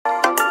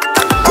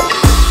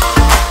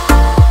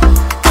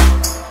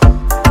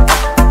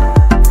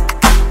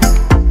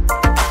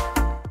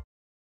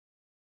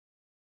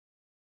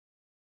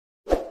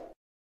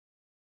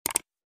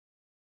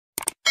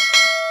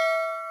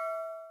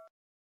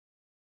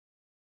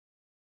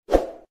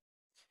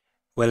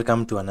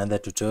Welcome to another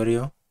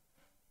tutorial.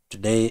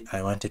 Today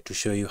I wanted to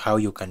show you how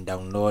you can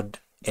download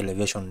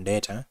elevation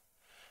data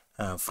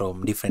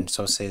from different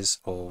sources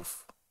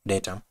of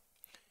data.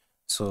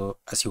 So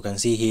as you can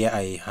see here,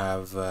 I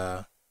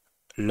have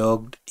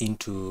logged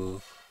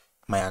into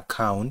my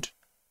account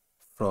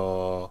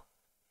for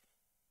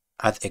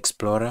Earth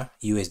Explorer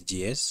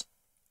USGS.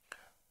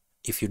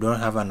 If you don't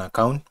have an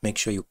account, make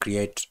sure you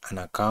create an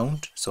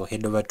account. So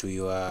head over to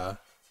your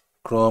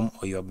Chrome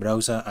or your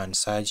browser and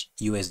search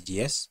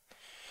USGS.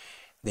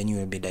 Then you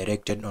will be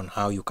directed on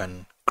how you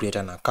can create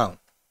an account.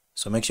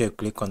 So make sure you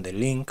click on the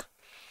link,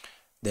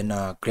 then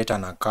create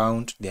an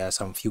account. There are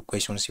some few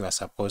questions you are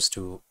supposed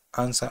to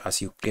answer as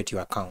you create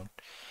your account.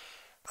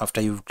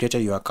 After you've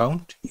created your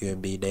account, you will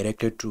be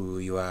directed to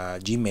your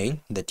Gmail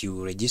that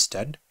you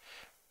registered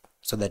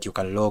so that you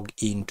can log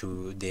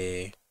into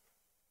the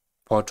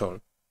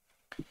portal.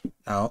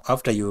 Now,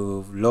 after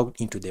you've logged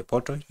into the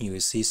portal, you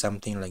will see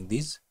something like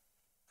this.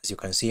 As you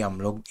can see, I'm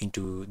logged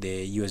into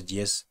the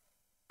USGS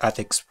Earth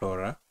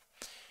Explorer.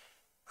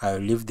 I'll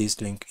leave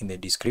this link in the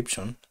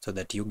description so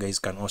that you guys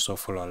can also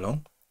follow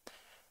along.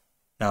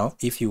 Now,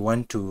 if you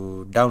want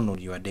to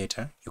download your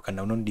data, you can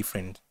download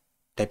different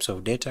types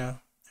of data,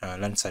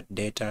 Landsat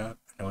data,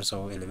 and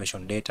also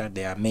elevation data.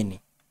 There are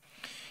many.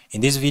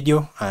 In this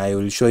video, I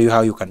will show you how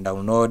you can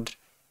download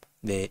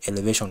the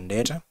elevation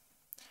data.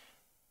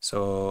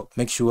 So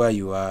make sure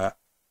you are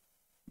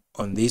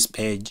on this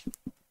page.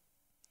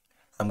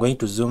 I'm going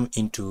to zoom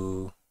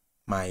into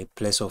my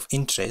place of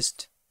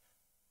interest.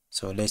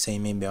 So let's say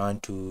maybe I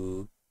want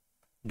to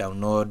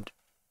download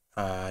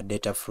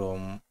data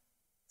from,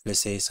 let's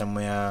say,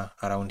 somewhere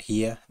around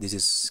here. This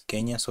is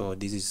Kenya, so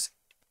this is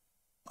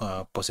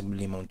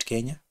possibly Mount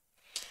Kenya.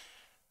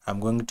 I'm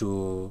going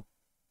to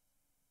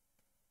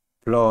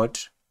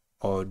plot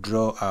or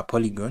draw a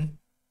polygon.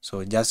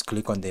 So just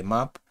click on the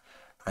map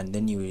and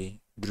then you will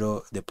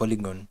draw the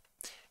polygon.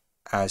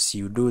 As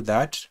you do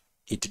that,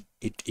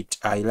 it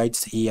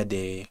highlights here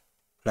the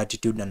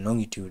latitude and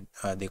longitude,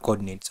 the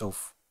coordinates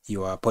of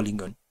your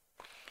polygon.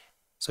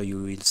 So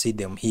you will see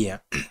them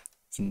here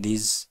in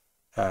this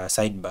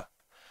sidebar.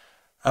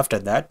 After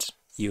that,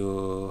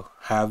 you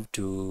have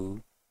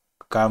to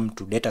come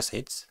to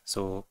datasets.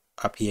 So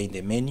up here in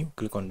the menu,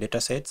 click on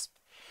datasets.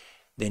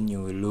 Then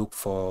you will look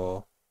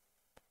for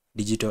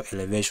digital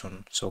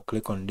elevation. So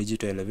click on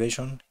digital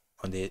elevation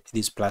on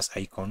this plus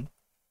icon.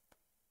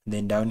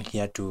 Then down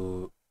here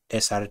to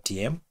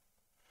SRTM.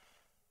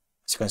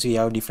 As you can see, we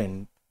have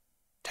different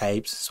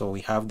types. So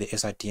we have the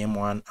SRTM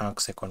 1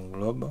 arc-second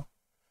global.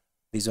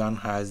 This one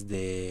has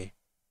the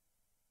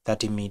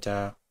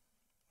 30-meter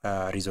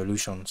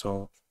resolution.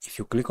 So if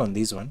you click on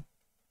this one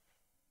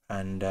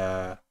and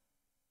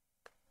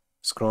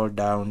scroll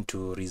down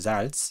to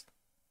results,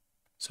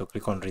 so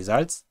click on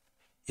results,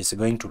 it's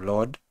going to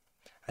load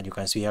and you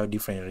can see you have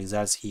different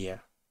results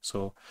here.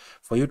 So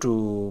for you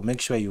to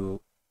make sure you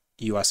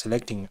are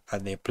selecting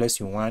at the place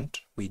you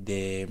want with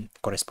the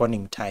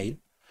corresponding tile,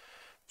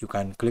 you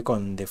can click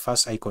on the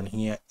first icon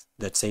here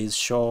that says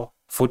show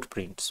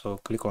footprint. So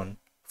click on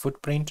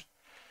footprint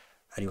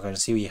and you can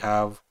see we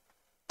have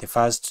the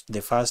first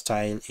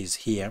tile is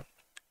here,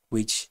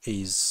 which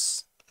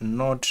is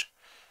not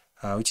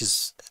which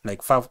is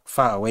like far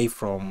away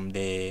from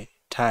the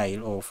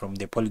tile or from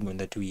the polygon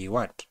that we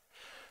want.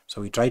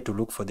 So we try to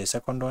look for the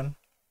second one.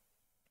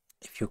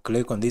 If you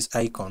click on this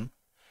icon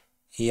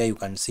here, you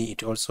can see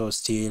it also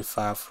still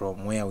far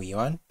from where we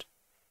want.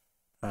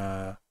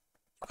 You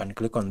can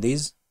click on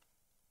this,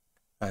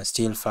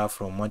 still far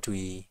from what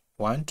we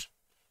want.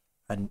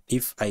 And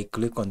if I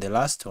click on the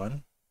last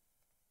one,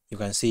 you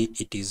can see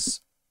it is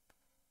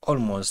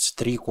almost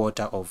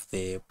 3/4 of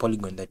the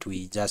polygon that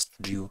we just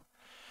drew.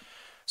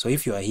 So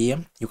if you are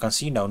here, you can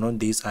see download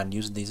this and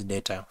use this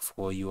data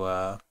for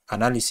your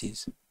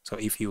analysis. So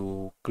if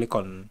you click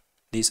on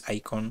this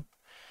icon,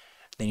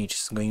 then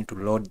it's going to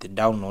load the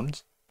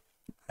downloads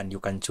and you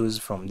can choose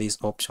from these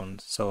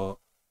options. So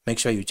make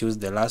sure you choose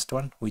the last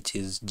one, which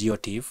is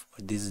GeoTIFF.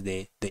 This is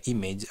the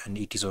image and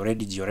it is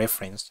already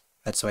georeferenced.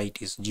 That's why it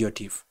is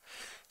GeoTIFF.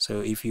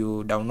 So if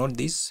you download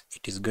this,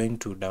 it is going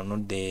to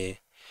download the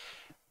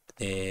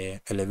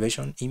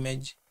elevation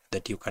image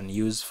that you can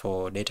use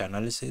for data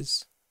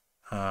analysis.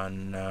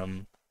 And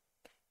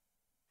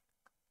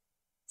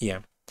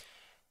yeah,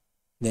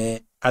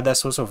 the other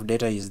source of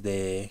data is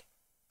the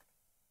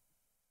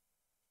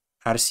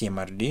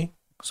RCMRD.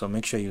 So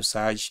make sure you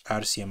search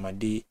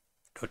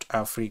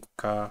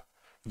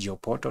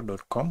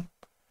rcmrd.africageoportal.com,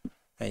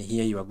 and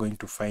here you are going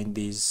to find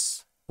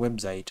this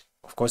website.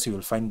 Of course, you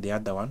will find the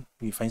other one.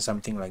 You find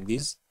something like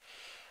this.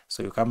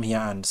 So you come here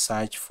and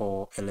search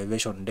for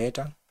elevation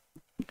data.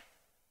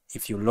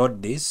 If you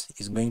load this,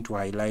 it's going to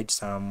highlight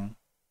some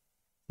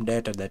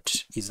data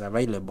that is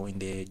available in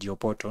the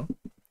geoportal.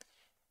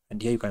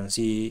 And here you can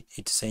see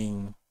it's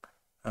saying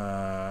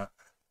 1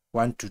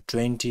 to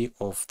 20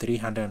 of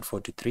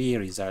 343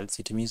 results.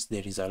 It means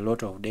there is a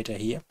lot of data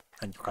here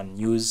and you can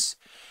use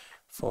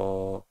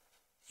for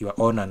your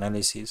own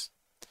analysis.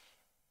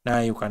 Now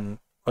you can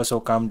also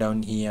come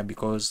down here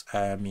because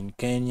I am in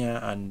Kenya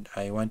and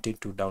I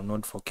wanted to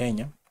download for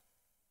Kenya.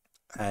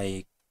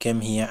 I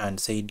came here and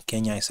said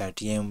Kenya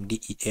SRTM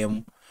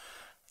DEM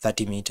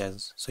 30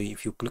 meters. So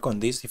if you click on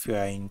this, if you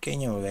are in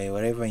Kenya or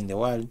wherever in the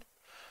world,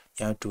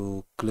 you have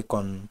to click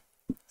on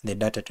the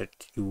data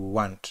that you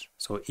want.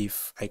 So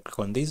if I click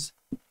on this,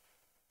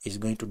 it's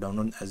going to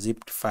download a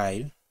zipped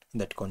file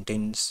that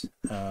contains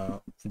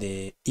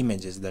the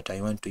images that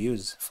I want to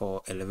use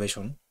for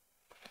elevation.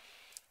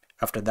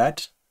 After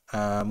that,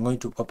 I'm going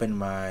to open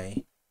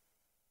my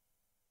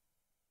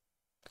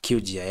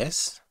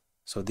QGIS.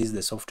 So this is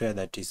the software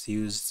that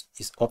is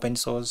open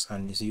source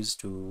and is used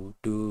to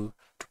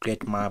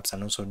create maps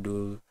and also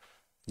do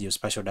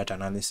geospatial data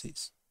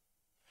analysis.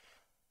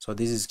 So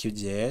this is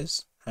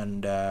QGIS,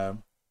 and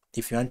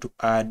if you want to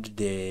add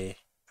the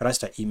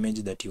raster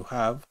image that you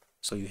have,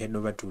 so you head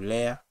over to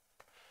layer,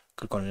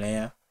 click on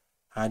layer,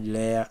 add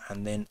layer,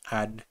 and then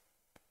add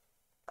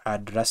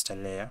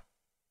raster layer.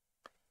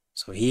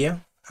 So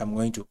here I'm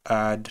going to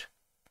add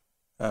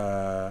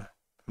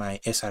my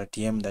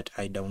SRTM that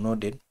I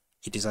downloaded.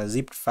 It is a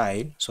zipped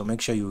file, so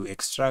make sure you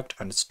extract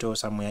and store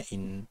somewhere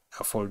in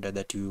a folder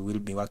that you will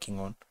be working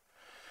on.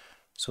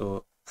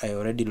 So I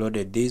already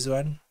loaded this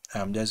one.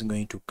 I'm just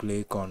going to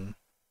click on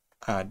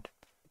add.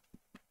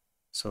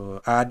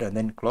 So add and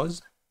then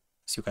close.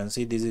 As you can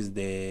see, this is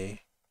the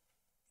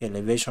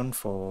elevation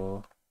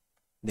for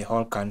the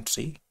whole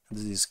country.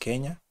 This is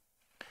Kenya.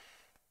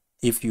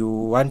 If you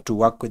want to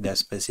work with a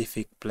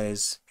specific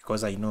place,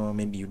 because I know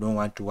maybe you don't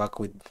want to work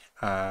with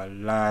a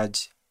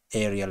large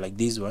area like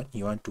this one,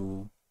 you want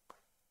to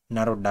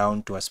narrow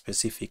down to a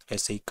specific,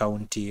 let's say,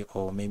 county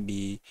or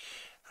maybe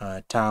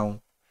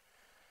town.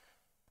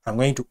 I'm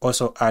going to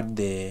also add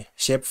the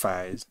shape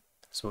files.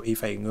 So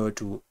if I go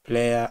to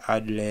layer,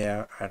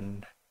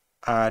 and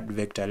add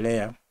vector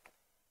layer,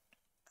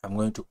 I'm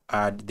going to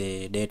add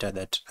the data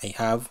that I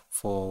have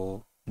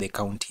for the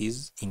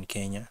counties in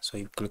Kenya. So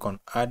you click on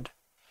add,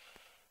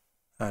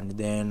 and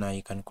then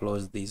I can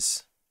close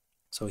this.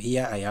 So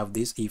here I have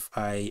this. If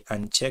I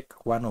uncheck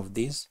one of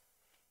these,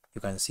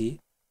 you can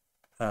see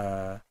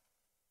I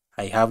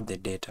have the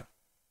data.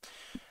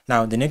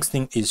 Now the next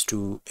thing is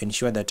to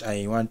ensure that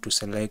I want to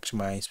select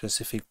my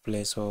specific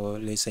place. So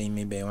let's say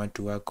maybe I want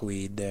to work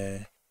with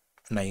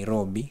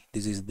Nairobi.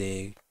 This is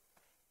the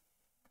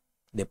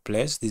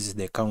place, this is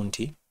the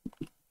county.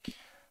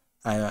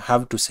 I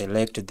have to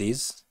select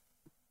this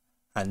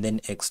and then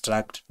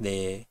extract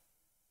the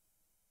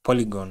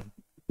polygon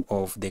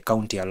of the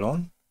county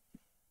alone.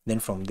 Then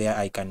from there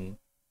I can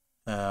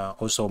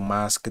also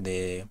mask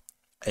the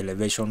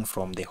elevation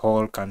from the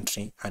whole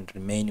country and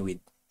remain with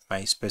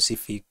my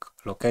specific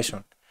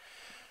location.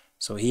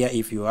 So here,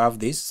 if you have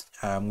this,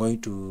 I'm going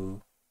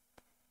to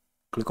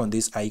click on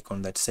this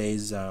icon that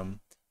says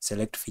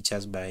select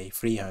features by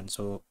freehand.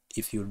 So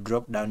if you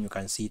drop down, you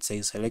can see it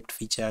says select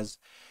features,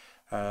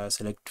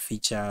 select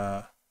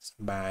feature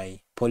by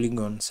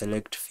polygon,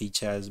 select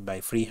features by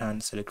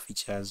freehand, select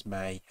features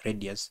by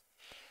radius.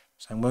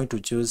 So I'm going to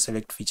choose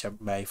select feature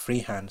by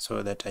freehand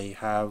so that I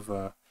have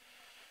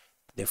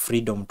the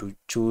freedom to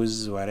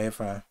choose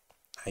whatever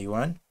I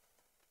want.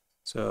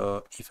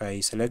 So if I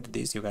select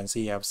this, you can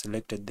see I've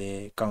selected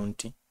the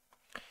county.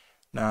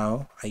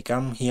 Now I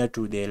come here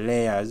to the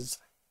layers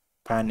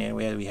panel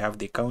where we have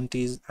the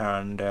counties,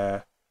 and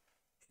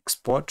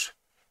export,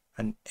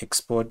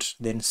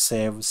 then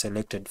save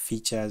selected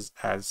features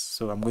as.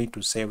 So I'm going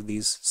to save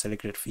this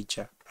selected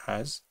feature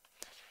as.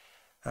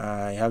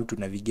 I have to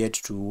navigate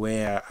to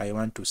where I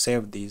want to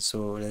save this.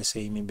 So let's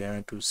say maybe I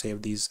want to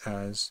save this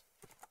as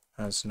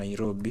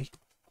Nairobi.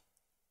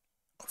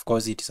 Of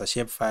course, it is a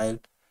shapefile.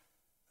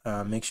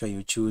 Make sure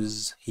you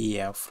choose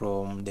here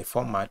from the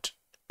format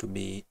to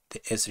be the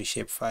S3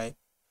 shapefile.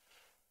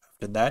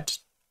 After that,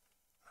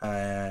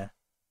 I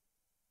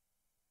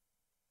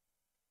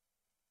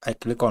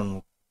click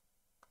on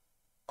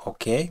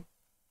OK.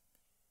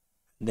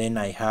 Then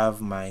I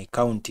have my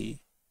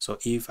county. So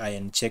if I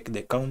uncheck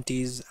the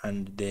counties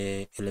and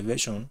the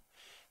elevation,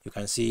 you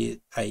can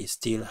see I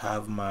still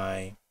have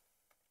my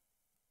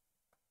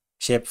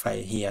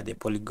shapefile here, the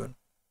polygon.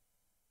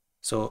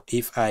 So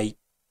if I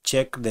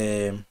check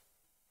the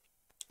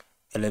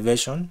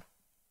elevation,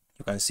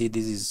 you can see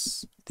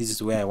this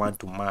is where I want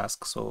to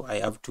mask. So I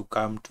have to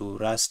come to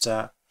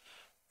raster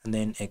and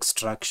then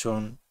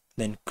extraction,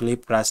 then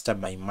clip raster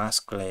by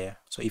mask layer.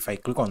 So if I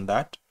click on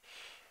that,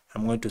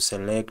 I'm going to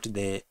select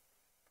the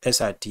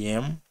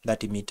SRTM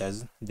 30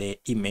 meters, the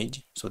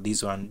image. So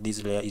this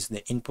layer is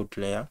the input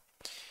layer,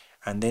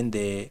 and then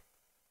the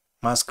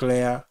mask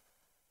layer,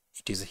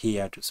 it is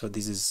here. So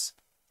this is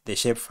the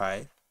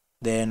shapefile.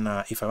 Then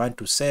if I want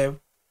to save,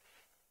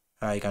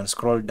 I can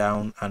scroll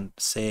down and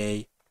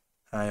say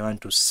I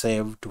want to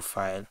save to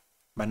file.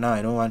 But now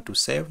I don't want to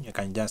save. You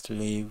can just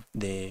leave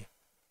the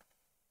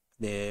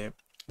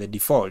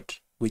default,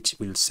 which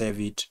will save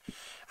it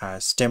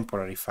as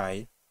temporary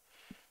file.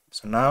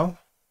 So now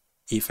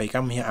if I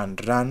come here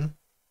and run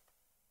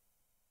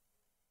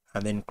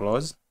and then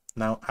close,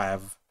 now I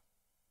have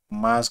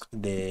masked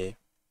the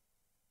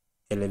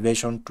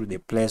elevation to the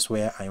place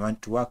where I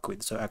want to work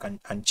with. So I can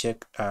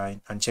uncheck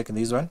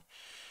this one,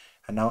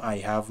 and now I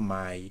have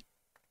my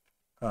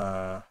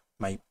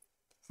my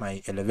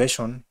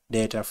elevation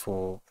data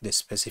for the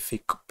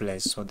specific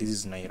place. So this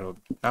is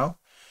Nairobi. Now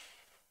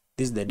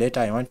this is the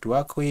data I want to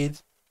work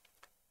with,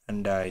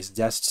 and it's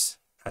just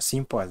as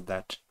simple as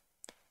that.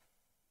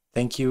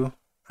 Thank you.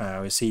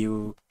 We'll see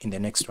you in the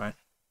next one.